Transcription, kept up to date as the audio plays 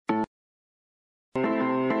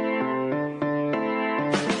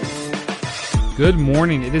Good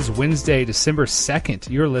morning. It is Wednesday, December 2nd.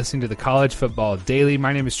 You're listening to the College Football Daily.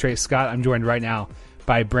 My name is Trey Scott. I'm joined right now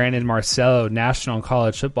by Brandon Marcello, national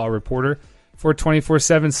college football reporter for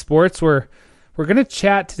 24/7 Sports. We're going to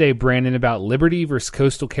chat today, Brandon, about Liberty versus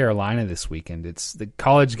Coastal Carolina this weekend. It's the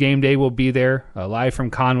College Game Day will be there, live from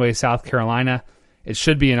Conway, South Carolina. It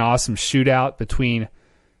should be an awesome shootout between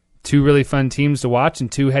two really fun teams to watch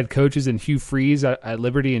and two head coaches in Hugh Freeze at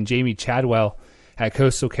Liberty and Jamey Chadwell at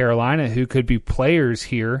Coastal Carolina, who could be players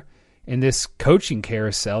here in this coaching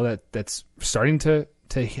carousel that's starting to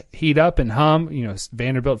heat up and hum. You know,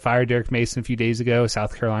 Vanderbilt fired Derek Mason a few days ago.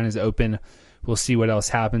 South Carolina's open. We'll see what else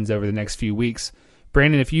happens over the next few weeks.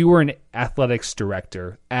 Brandon, if you were an athletics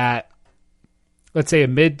director at, let's say, a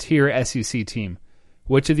mid-tier SEC team,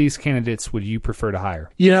 which of these candidates would you prefer to hire?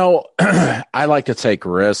 You know, I like to take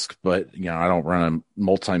risk, but, I don't run a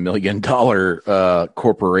multi-million-dollar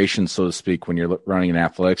corporation, so to speak, when you're running an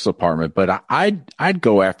athletics department. But I'd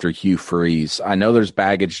go after Hugh Freeze. I know there's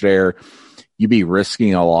baggage there. You'd be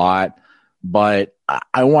risking a lot, but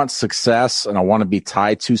I want success, and I want to be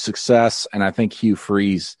tied to success, and I think Hugh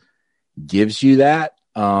Freeze gives you that,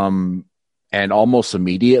 and almost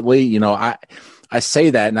immediately. I say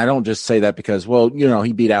that, and I don't just say that because,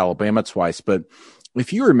 he beat Alabama twice. But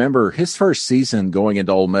if you remember his first season going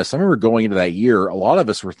into Ole Miss, I remember going into that year, a lot of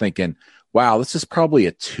us were thinking, wow, this is probably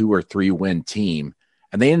a 2 or 3 win team.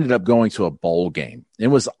 And they ended up going to a bowl game. It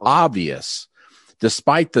was obvious,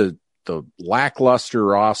 despite the lackluster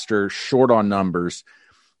roster, short on numbers,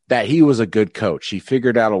 that he was a good coach. He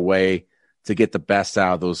figured out a way to get the best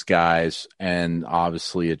out of those guys and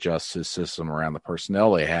obviously adjust his system around the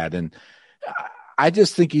personnel they had. And I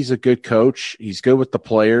just think he's a good coach. He's good with the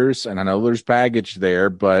players, and I know there's baggage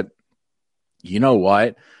there, but you know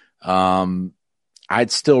what?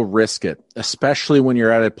 I'd still risk it, especially when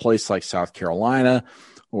you're at a place like South Carolina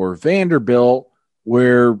or Vanderbilt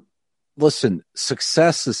where, listen,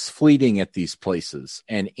 success is fleeting at these places.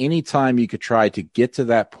 And anytime you could try to get to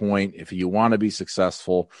that point, if you want to be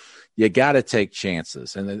successful, you got to take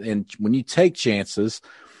chances. And when you take chances,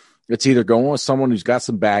 it's either going with someone who's got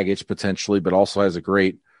some baggage potentially, but also has a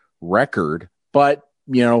great record, but,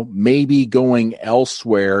 maybe going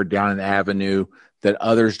elsewhere down an avenue that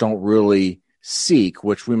others don't really seek,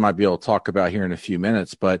 which we might be able to talk about here in a few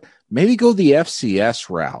minutes, but maybe go the FCS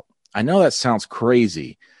route. I know that sounds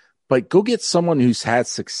crazy, but go get someone who's had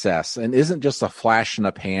success and isn't just a flash in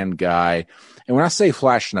a pan guy. And when I say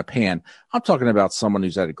flash in a pan, I'm talking about someone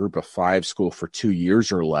who's at a group of 5 school for 2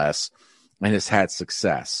 years or less and has had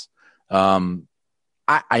success.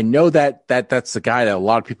 I know that's the guy that a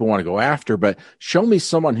lot of people want to go after, but show me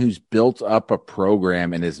someone who's built up a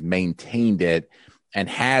program and has maintained it and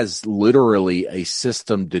has literally a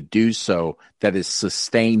system to do so that is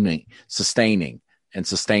sustaining and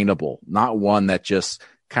sustainable, not one that just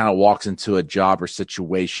kind of walks into a job or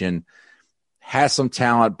situation, has some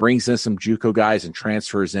talent, brings in some JUCO guys and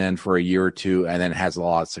transfers in for a year or two, and then has a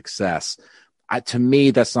lot of success. To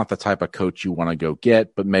me, that's not the type of coach you want to go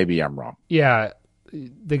get, but maybe I'm wrong. Yeah,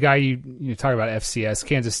 the guy you talk about FCS,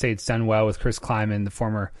 Kansas State's done well with Chris Kleiman, the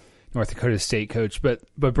former North Dakota State coach. But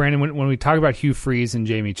Brandon, when we talk about Hugh Freeze and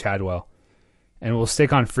Jamey Chadwell, and we'll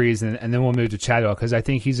stick on Freeze and then we'll move to Chadwell because I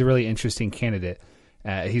think he's a really interesting candidate.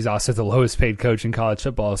 He's also the lowest paid coach in college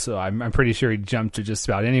football, so I'm pretty sure he'd jump to just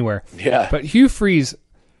about anywhere. Yeah. But Hugh Freeze,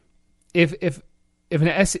 if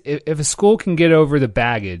a school can get over the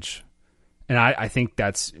baggage. And I think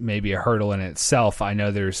that's maybe a hurdle in itself. I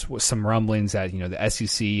know there's some rumblings that, the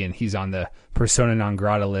SEC and he's on the persona non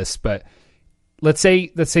grata list, but let's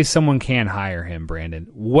say someone can hire him, Brandon.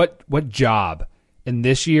 What job in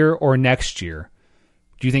this year or next year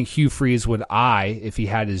do you think Hugh Freeze would eye if he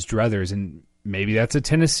had his druthers? And maybe that's a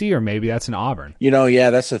Tennessee or maybe that's an Auburn. Yeah,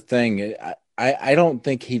 that's the thing. I don't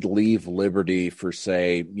think he'd leave Liberty for,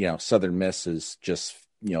 say, Southern Miss is just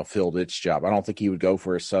filled its job. I don't think he would go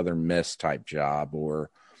for a Southern Miss type job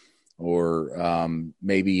or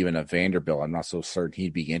maybe even a Vanderbilt. I'm not so certain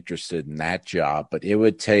he'd be interested in that job, but it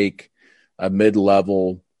would take a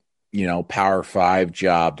mid-level, Power 5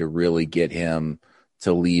 job to really get him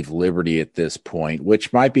to leave Liberty at this point,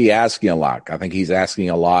 which might be asking a lot. I think he's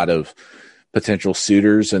asking a lot of potential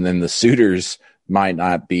suitors, and then the suitors might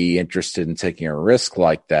not be interested in taking a risk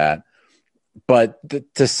like that. But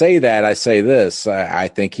to say that, I say this, I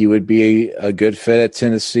think he would be a good fit at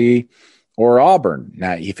Tennessee or Auburn.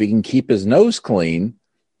 Now, if he can keep his nose clean,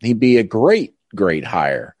 he'd be a great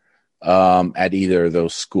hire at either of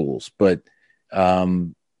those schools. But,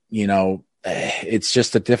 it's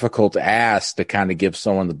just a difficult ask to kind of give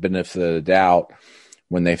someone the benefit of the doubt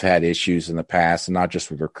when they've had issues in the past, and not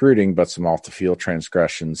just with recruiting, but some off-the-field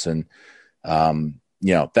transgressions. And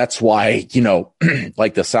That's why,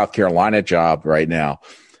 like the South Carolina job right now,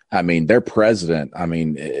 I mean, their president, I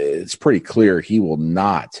mean, it's pretty clear he will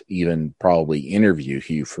not even probably interview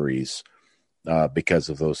Hugh Freeze because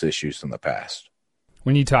of those issues in the past.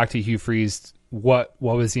 When you talk to Hugh Freeze, what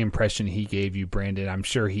was the impression he gave you, Brandon? I'm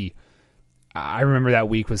sure I remember that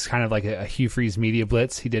week was kind of like a Hugh Freeze media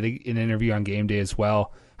blitz. He did an interview on game day as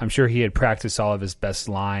well. I'm sure he had practiced all of his best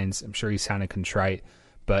lines. I'm sure he sounded contrite.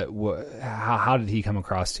 But how did he come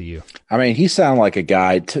across to you? I mean, he sounded like a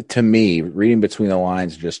guy, to me, reading between the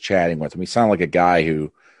lines and just chatting with him, he sounded like a guy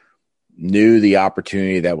who knew the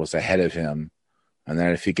opportunity that was ahead of him. And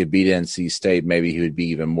then if he could beat NC State, maybe he would be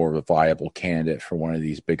even more of a viable candidate for one of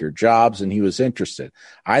these bigger jobs. And he was interested.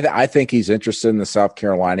 I think he's interested in the South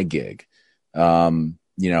Carolina gig. He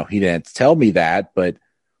didn't tell me that, but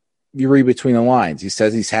you read between the lines. He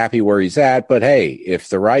says he's happy where he's at, but hey, if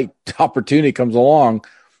the right opportunity comes along,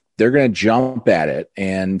 they're going to jump at it.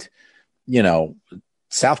 And,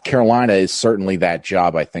 South Carolina is certainly that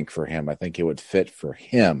job, I think, for him. I think it would fit for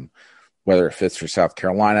him. Whether it fits for South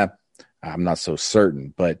Carolina, I'm not so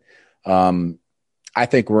certain. But I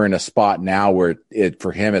think we're in a spot now where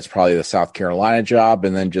for him, it's probably the South Carolina job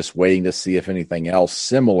and then just waiting to see if anything else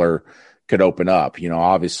similar could open up.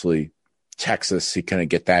 Obviously, Texas, he couldn't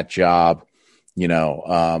get that job.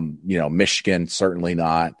 Michigan, certainly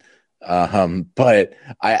not. But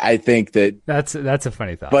I think that's a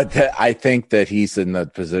funny thought. But I think that he's in the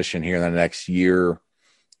position here in the next year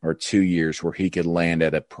or 2 years where he could land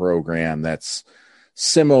at a program that's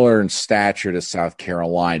similar in stature to South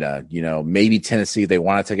Carolina. Maybe Tennessee, they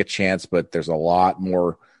want to take a chance, but there's a lot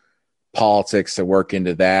more politics to work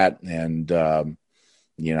into that. And,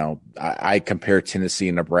 I compare Tennessee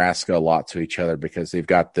and Nebraska a lot to each other because they've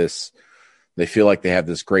got this. They feel like they have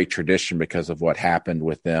this great tradition because of what happened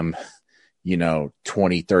with them,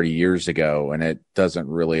 20, 30 years ago. And it doesn't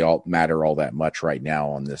really matter all that much right now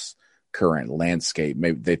on this current landscape.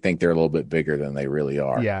 Maybe they think they're a little bit bigger than they really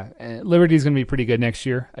are. Yeah. Liberty's going to be pretty good next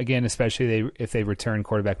year. Again, especially if they return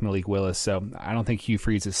quarterback Malik Willis. So I don't think Hugh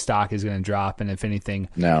Freeze's stock is going to drop. And if anything,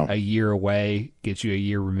 a year away gets you a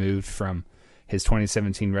year removed from his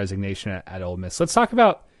 2017 resignation at Ole Miss. Let's talk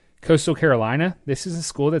about Coastal Carolina. This is a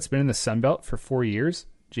school that's been in the Sun Belt for 4 years.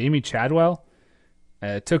 Jamey Chadwell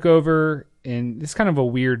took over, and it's kind of a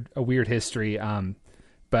weird history.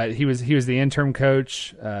 But he was the interim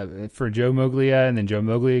coach for Joe Moglia, and then Joe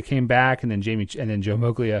Moglia came back, and then Joe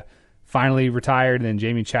Moglia finally retired, and then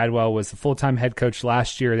Jamey Chadwell was the full-time head coach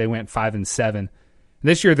last year. They went 5-7.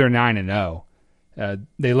 This year they're 9-0.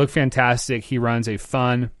 They look fantastic. He runs a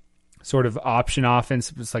fun sort of option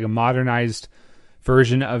offense. It's like a modernized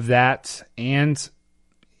version of that, and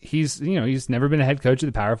he's never been a head coach at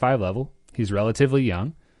the Power 5 level. He's relatively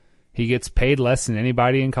young. He gets paid less than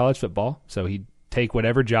anybody in college football, so he'd take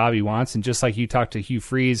whatever job he wants. And just like you talked to Hugh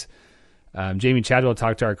Freeze, Jamey Chadwell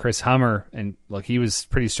talked to our Chris Hummer, and look, he was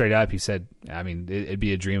pretty straight up. He said, it'd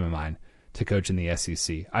be a dream of mine to coach in the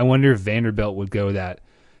SEC. I wonder if Vanderbilt would go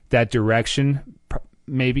that direction.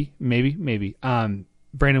 Maybe.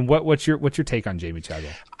 Brandon, what's your take on Jamey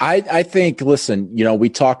Chadwell? I think, listen, I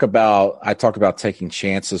talk about taking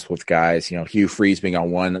chances with guys, Hugh Freeze being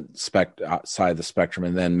on one side of the spectrum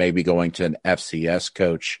and then maybe going to an FCS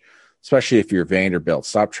coach, especially if you're Vanderbilt.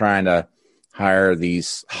 Stop trying to hire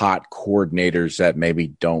these hot coordinators that maybe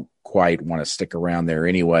don't quite want to stick around there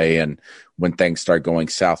anyway. And when things start going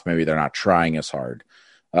south, maybe they're not trying as hard.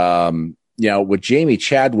 With Jamey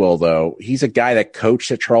Chadwell, though, he's a guy that coached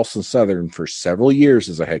at Charleston Southern for several years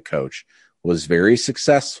as a head coach, was very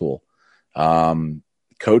successful,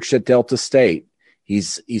 coached at Delta State.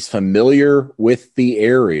 He's familiar with the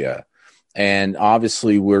area. And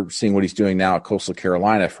obviously we're seeing what he's doing now at Coastal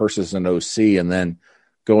Carolina, first as an OC and then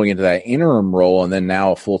going into that interim role and then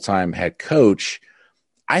now a full-time head coach.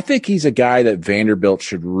 I think he's a guy that Vanderbilt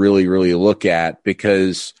should really, really look at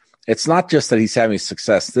because it's not just that he's having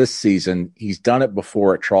success this season. He's done it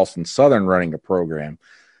before at Charleston Southern running a program.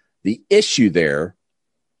 The issue there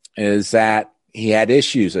is that he had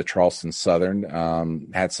issues at Charleston Southern,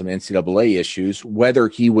 had some NCAA issues. Whether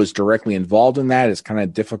he was directly involved in that is kind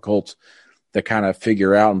of difficult to kind of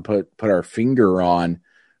figure out and put our finger on.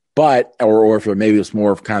 But, or if maybe it was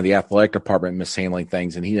more of kind of the athletic department mishandling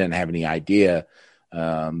things and he didn't have any idea.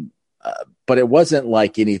 But it wasn't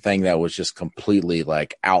like anything that was just completely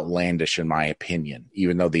like outlandish in my opinion,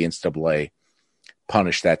 even though the NCAA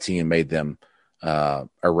punished that team, made them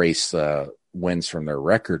erase wins from their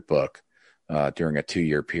record book during a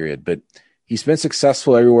 2-year period. But he's been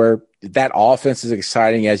successful everywhere. That offense is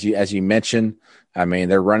exciting, as you mentioned. I mean,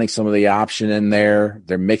 they're running some of the option in there.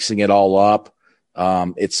 They're mixing it all up.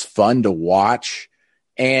 It's fun to watch.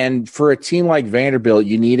 And for a team like Vanderbilt,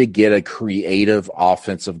 you need to get a creative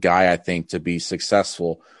offensive guy, I think, to be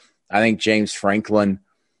successful. I think James Franklin,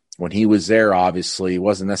 when he was there, obviously,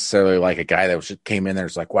 wasn't necessarily like a guy that just came in there and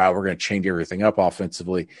was like, wow, we're going to change everything up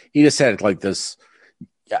offensively. He just had like this,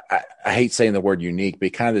 I hate saying the word unique,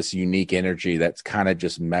 but kind of this unique energy that's kind of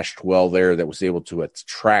just meshed well there, that was able to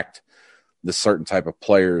attract the certain type of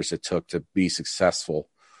players it took to be successful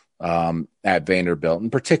at Vanderbilt,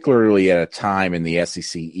 and particularly at a time in the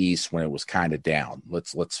SEC East when it was kind of down.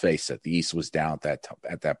 Let's face it, the East was down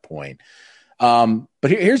at that point.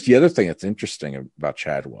 But here's the other thing that's interesting about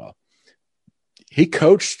Chadwell. He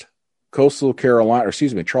coached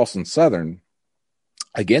Charleston Southern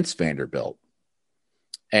against Vanderbilt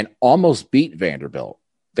and almost beat Vanderbilt.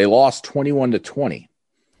 They lost 21-20.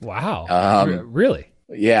 Wow. Really?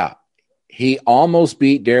 Yeah. He almost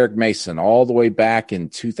beat Derek Mason all the way back in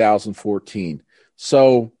 2014.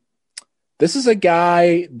 So this is a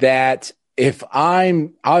guy that, if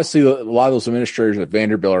I'm obviously, a lot of those administrators at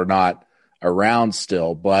Vanderbilt are not around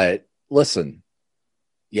still, but listen,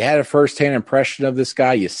 you had a firsthand impression of this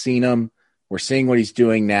guy. You've seen him. We're seeing what he's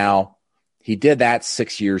doing now. He did that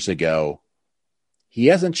 6 years ago. He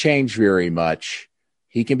hasn't changed very much.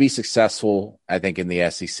 He can be successful, I think, in the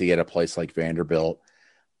SEC at a place like Vanderbilt.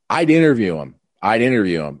 I'd interview him. I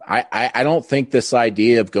don't think this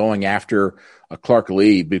idea of going after a Clark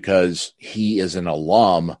Lee because he is an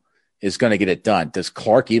alum is going to get it done. Does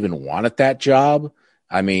Clark even want it, that job?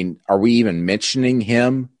 I mean, are we even mentioning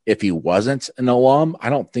him if he wasn't an alum? I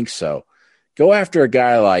don't think so. Go after a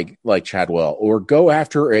guy like Chadwell, or go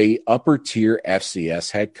after a upper tier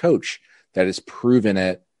FCS head coach that has proven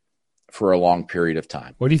it for a long period of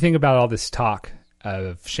time. What do you think about all this talk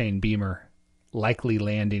of Shane Beamer likely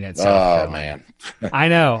landing at South Carolina? Man. I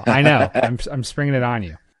know. I'm springing it on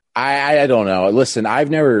you. I don't know. Listen, I've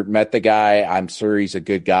never met the guy. I'm sure he's a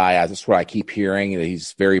good guy. That's what I keep hearing. That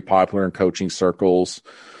he's very popular in coaching circles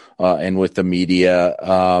and with the media.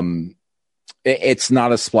 It's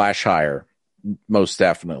not a splash hire, most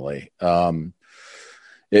definitely.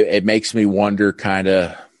 It makes me wonder kind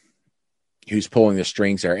of who's pulling the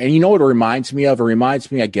strings there. And you know what it reminds me of? It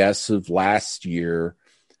reminds me, I guess, of last year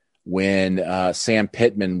when Sam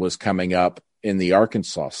Pittman was coming up in the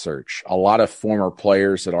Arkansas search. A lot of former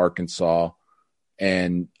players at Arkansas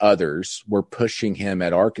and others were pushing him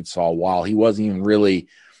at Arkansas while he wasn't even really,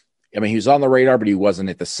 I mean, he was on the radar, but he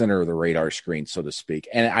wasn't at the center of the radar screen, so to speak.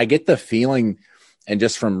 And I get the feeling, and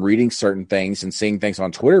just from reading certain things and seeing things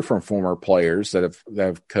on Twitter from former players that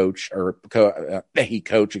have coached or he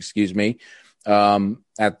coached, at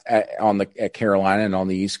Carolina and on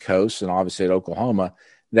the East Coast and obviously at Oklahoma,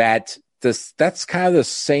 that's kind of the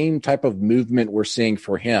same type of movement we're seeing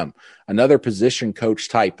for him. Another position coach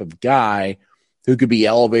type of guy who could be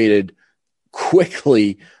elevated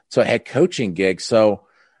quickly to a head coaching gig. So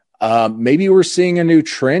maybe we're seeing a new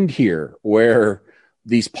trend here where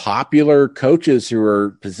these popular coaches who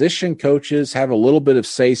are position coaches have a little bit of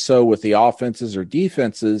say-so with the offenses or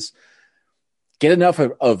defenses, get enough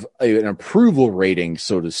of an approval rating,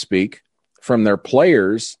 so to speak, from their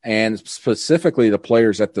players, and specifically the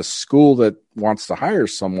players at the school that wants to hire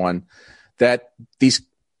someone, that these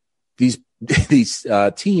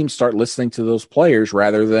teams start listening to those players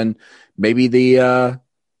rather than maybe the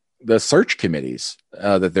search committees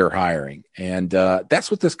that they're hiring. And that's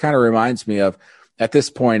what this kind of reminds me of. At this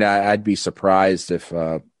point, I'd be surprised if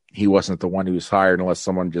he wasn't the one who was hired, unless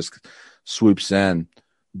someone just swoops in.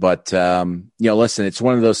 But, listen, it's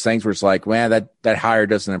one of those things where it's like, man, that hire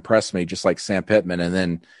doesn't impress me, just like Sam Pittman. And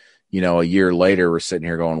then, a year later, we're sitting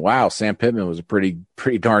here going, wow, Sam Pittman was a pretty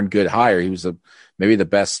darn good hire. He was maybe the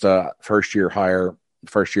best first year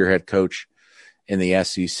head coach in the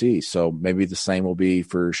SEC. So maybe the same will be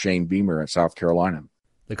for Shane Beamer at South Carolina.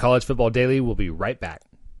 The College Football Daily will be right back.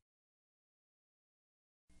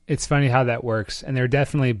 It's funny how that works, and they're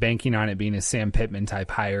definitely banking on it being a Sam Pittman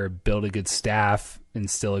type hire, build a good staff,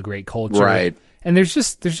 instill a great culture. Right. And there's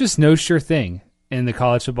just no sure thing in the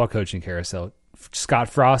college football coaching carousel. Scott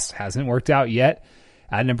Frost hasn't worked out yet.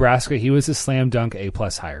 At Nebraska, he was a slam dunk A+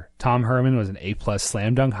 hire. Tom Herman was an A+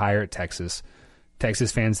 slam dunk hire at Texas.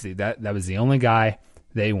 Texas fans, that was the only guy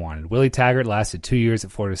they wanted. Willie Taggart lasted 2 years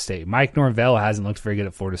at Florida State. Mike Norvell hasn't looked very good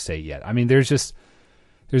at Florida State yet. I mean, there's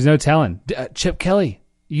no telling. Chip Kelly,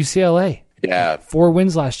 UCLA. Yeah. 4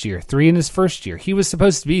 wins last year, 3 in his first year. He was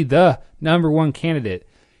supposed to be the number one candidate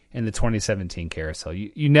in the 2017 carousel.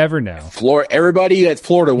 You never know. Everybody at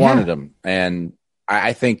Florida wanted him. And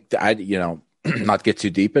I think, not to get too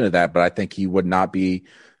deep into that, but I think he would not be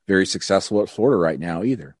very successful at Florida right now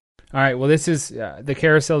either. All right. Well, this is the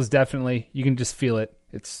carousel is definitely, you can just feel it.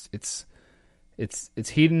 It's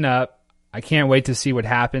heating up. I can't wait to see what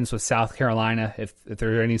happens with South Carolina. If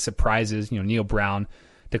there are any surprises, Neil Brown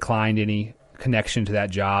declined any connection to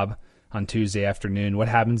that job on Tuesday afternoon. What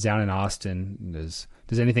happens down in Austin?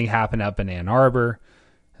 Does anything happen up in Ann Arbor?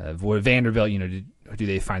 Vanderbilt, do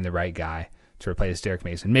they find the right guy to replace Derek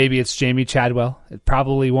Mason? Maybe it's Jamey Chadwell. It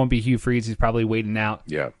probably won't be Hugh Freeze. He's probably waiting out.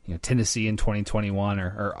 Yeah. Tennessee in 2021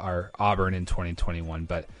 or Auburn in 2021.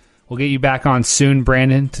 But we'll get you back on soon,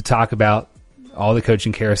 Brandon, to talk about all the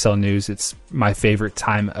coaching carousel news. It's my favorite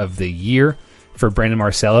time of the year. For Brandon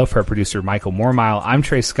Marcello, for our producer Michael Mormile, I'm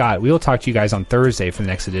Trey Scott. We will talk to you guys on Thursday for the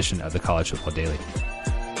next edition of the College Football Daily.